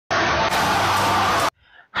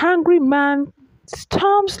Angry man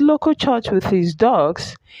storms local church with his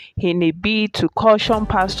dogs in a bid to caution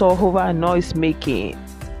pastor over noise making.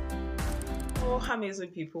 Oh, amazing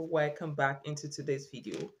people, welcome back into today's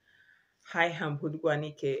video. Hi, I'm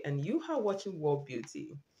Budugwanike and you are watching World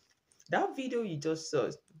Beauty. That video you just saw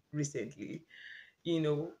recently,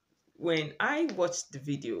 when I watched the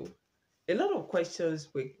video, a lot of questions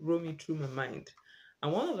were roaming through my mind.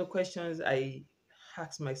 And one of the questions I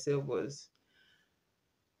asked myself was,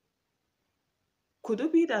 could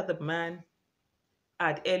it be that the man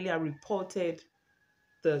had earlier reported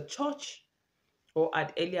the church or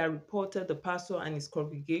had earlier reported the pastor and his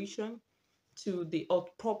congregation to the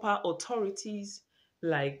proper authorities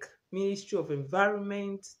like Ministry of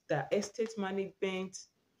Environment, the estate management?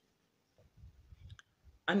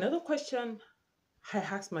 Another question I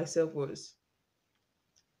asked myself was,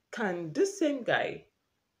 can this same guy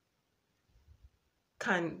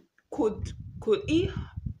can could he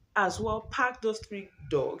as well pack those three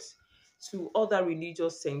dogs to other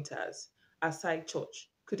religious centers aside church?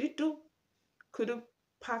 Could he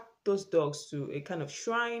pack those dogs to a kind of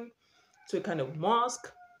shrine, to a kind of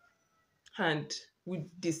mosque, and with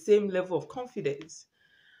the same level of confidence?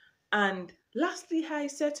 And lastly, I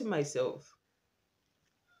said to myself,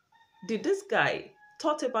 did this guy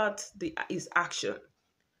thought about his action?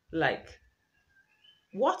 Like,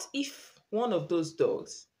 what if one of those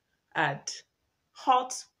dogs had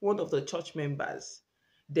hurt one of the church members?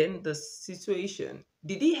 Then the situation,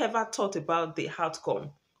 did he ever thought about the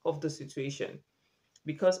outcome of the situation?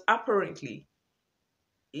 Because apparently,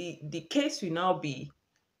 the case will now be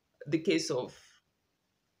the case of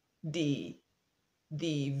the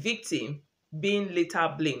the victim being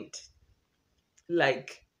later blamed.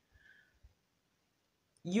 Like,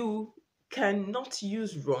 you cannot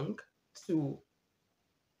use wrong to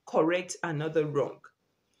correct another wrong.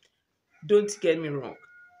 Don't get me wrong.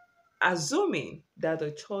 Assuming that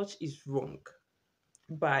the church is wrong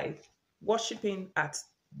by worshiping at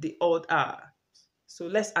the odd hour. So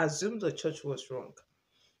let's assume the church was wrong.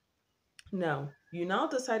 Now, you now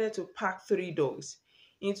decided to pack three dogs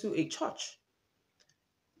into a church.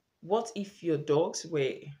 What if your dogs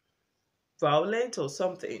were violent or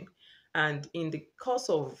something, and in the course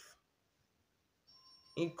of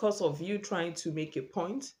you trying to make a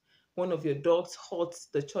point, one of your dogs hurts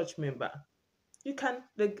the church member?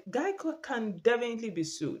 The guy can definitely be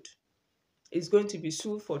sued. He's going to be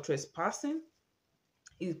sued for trespassing.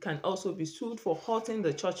 He can also be sued for hurting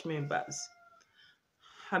the church members.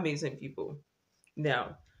 Amazing people.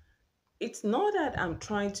 Now, it's not that I'm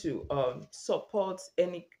trying to support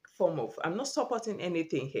any I'm not supporting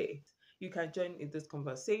anything here. You can join in this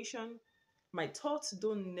conversation. My thoughts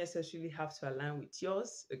don't necessarily have to align with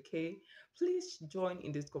yours, okay? Please join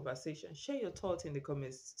in this conversation. Share your thoughts in the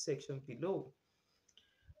comments section below.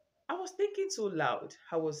 I was thinking so loud.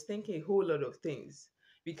 I was thinking a whole lot of things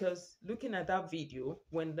because looking at that video,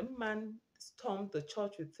 when the man stormed the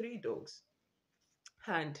church with three dogs,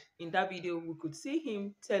 and in that video, we could see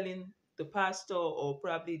him telling the pastor or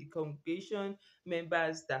probably the congregation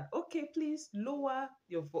members that, okay, please lower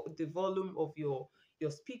the volume of your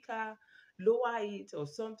speaker, lower it or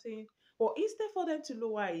something. But instead for them to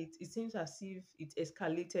lower it, it seems as if it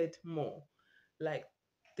escalated more. Like,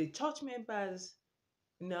 the church members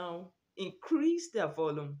now increased their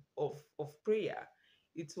volume of prayer.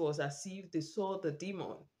 It was as if they saw the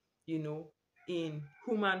demon, in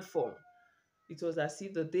human form. It was as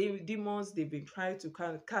if the demons they've been trying to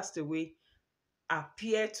kind of cast away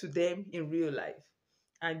appeared to them in real life.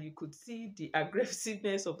 And you could see the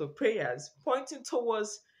aggressiveness of the prayers pointing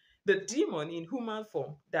towards the demon in human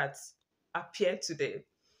form that appeared to them.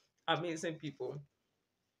 Amazing people.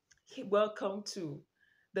 Welcome to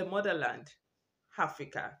the motherland,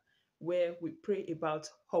 Africa, where we pray about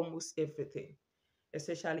almost everything,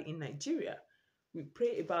 especially in Nigeria. We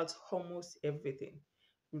pray about almost everything.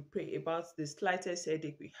 We pray about the slightest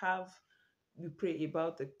headache we have. We pray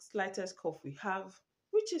about the slightest cough we have,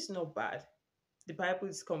 which is not bad. The Bible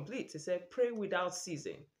is complete. It said, pray without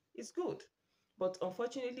ceasing. It's good. But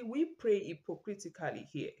unfortunately, we pray hypocritically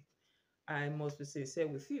here. I must be sincere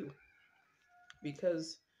with you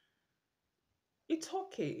because it's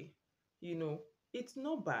okay. You know, it's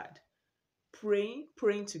not bad. Praying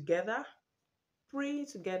together. Praying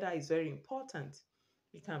together is very important.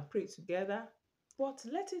 We can pray together, but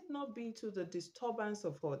let it not be to the disturbance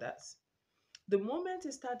of others. The moment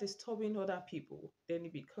you start disturbing other people, then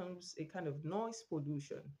it becomes a kind of noise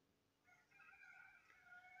pollution.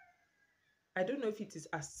 I don't know if it is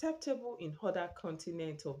acceptable in other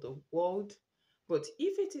continents of the world, but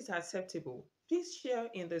if it is acceptable, please share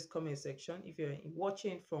in this comment section if you're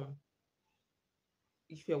watching from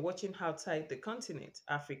if you're watching outside the continent,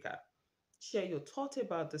 Africa, share your thought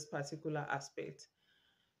about this particular aspect.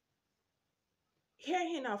 Here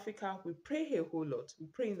in Africa, we pray a whole lot. We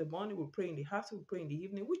pray in the morning, we pray in the afternoon, we pray in the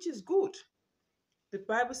evening, which is good. The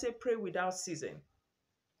Bible says pray without ceasing.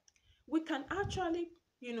 We can actually,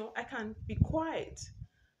 I can be quiet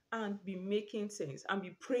and be making sense and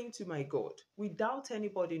be praying to my God without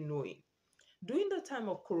anybody knowing. During the time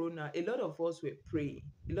of Corona, a lot of us were praying.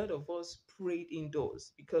 A lot of us prayed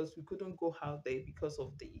indoors because we couldn't go out there because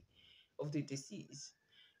of the disease.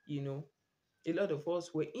 You know, a lot of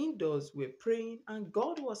us were indoors, were praying, and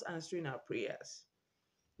God was answering our prayers.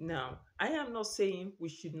 Now, I am not saying we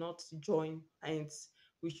should not join hands,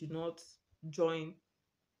 we should not join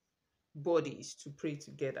bodies to pray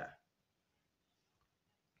together.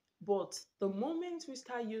 But the moment we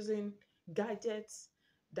start using gadgets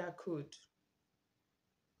that could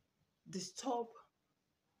disturb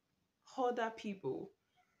other people,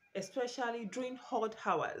 especially during hot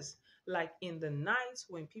hours, like in the night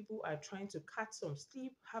when people are trying to catch some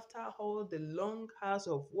sleep after all the long hours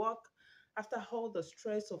of work, after all the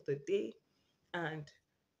stress of the day, and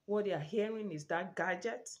what they are hearing is that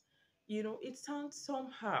gadget, it sounds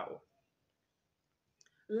somehow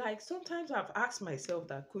like sometimes I've asked myself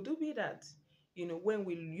that could it be that, when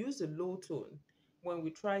we use a low tone, when we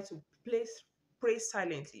try to place pray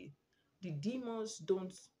silently, the demons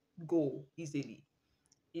don't go easily.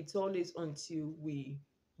 It's always until we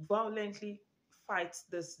violently fight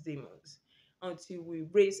these demons, until we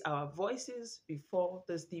raise our voices before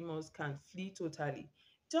these demons can flee totally.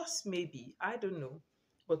 Just maybe, I don't know.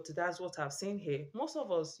 But that's what I've seen here. Most of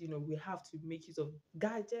us, we have to make use of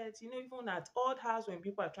gadgets, even at odd hours when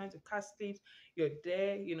people are trying to cast sleep, you're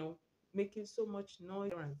there, making so much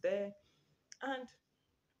noise here and there. And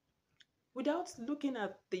without looking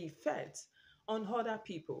at the effects on other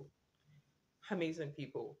people, amazing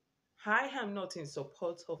people. I am not in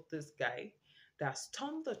support of this guy that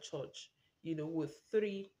stormed the church, with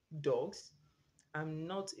three dogs. I'm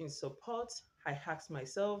not in support. I asked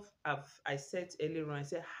myself, I said earlier on, I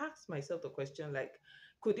said, ask myself the question like,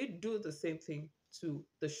 could he do the same thing to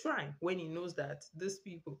the shrine when he knows that these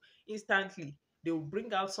people instantly they will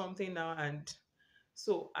bring out something now, and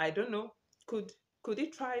so I don't know. Could he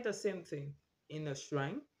try the same thing in a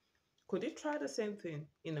shrine? Could he try the same thing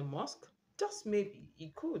in a mosque? Just maybe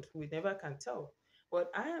he could. We never can tell.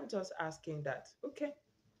 But I am just asking that, okay,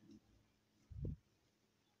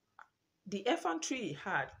 the effrontery he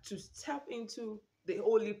had to step into the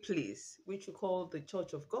holy place, which we call the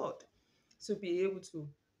Church of God, to be able to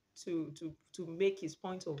make his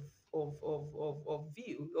point of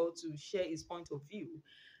view, or to share his point of view,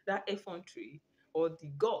 that effrontery or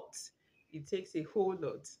the guts, it takes a whole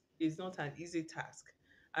lot. It's not an easy task.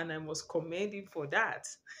 And I must commend him for that.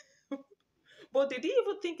 But did he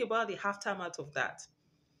even think about the aftermath of that?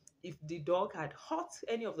 If the dog had hurt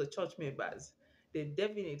any of the church members, then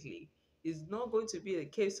definitely it's not going to be a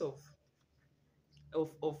case of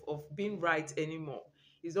being right anymore.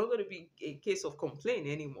 It's not going to be a case of complaint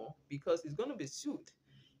anymore because he's going to be sued.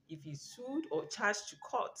 If he's sued or charged to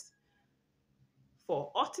court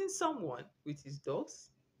for hurting someone with his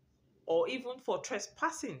dogs, or even for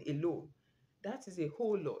trespassing alone, that is a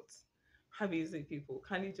whole lot. Amazing people,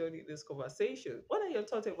 can you join in this conversation? What are your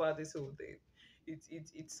thoughts about this whole thing?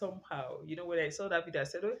 It's somehow, when I saw that video, I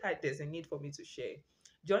said, okay, there's a need for me to share.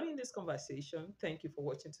 Joining this conversation, thank you for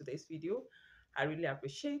watching today's video. I really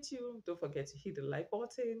appreciate you. Don't forget to hit the like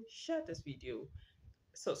button, share this video,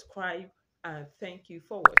 subscribe, and thank you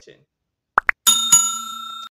for watching.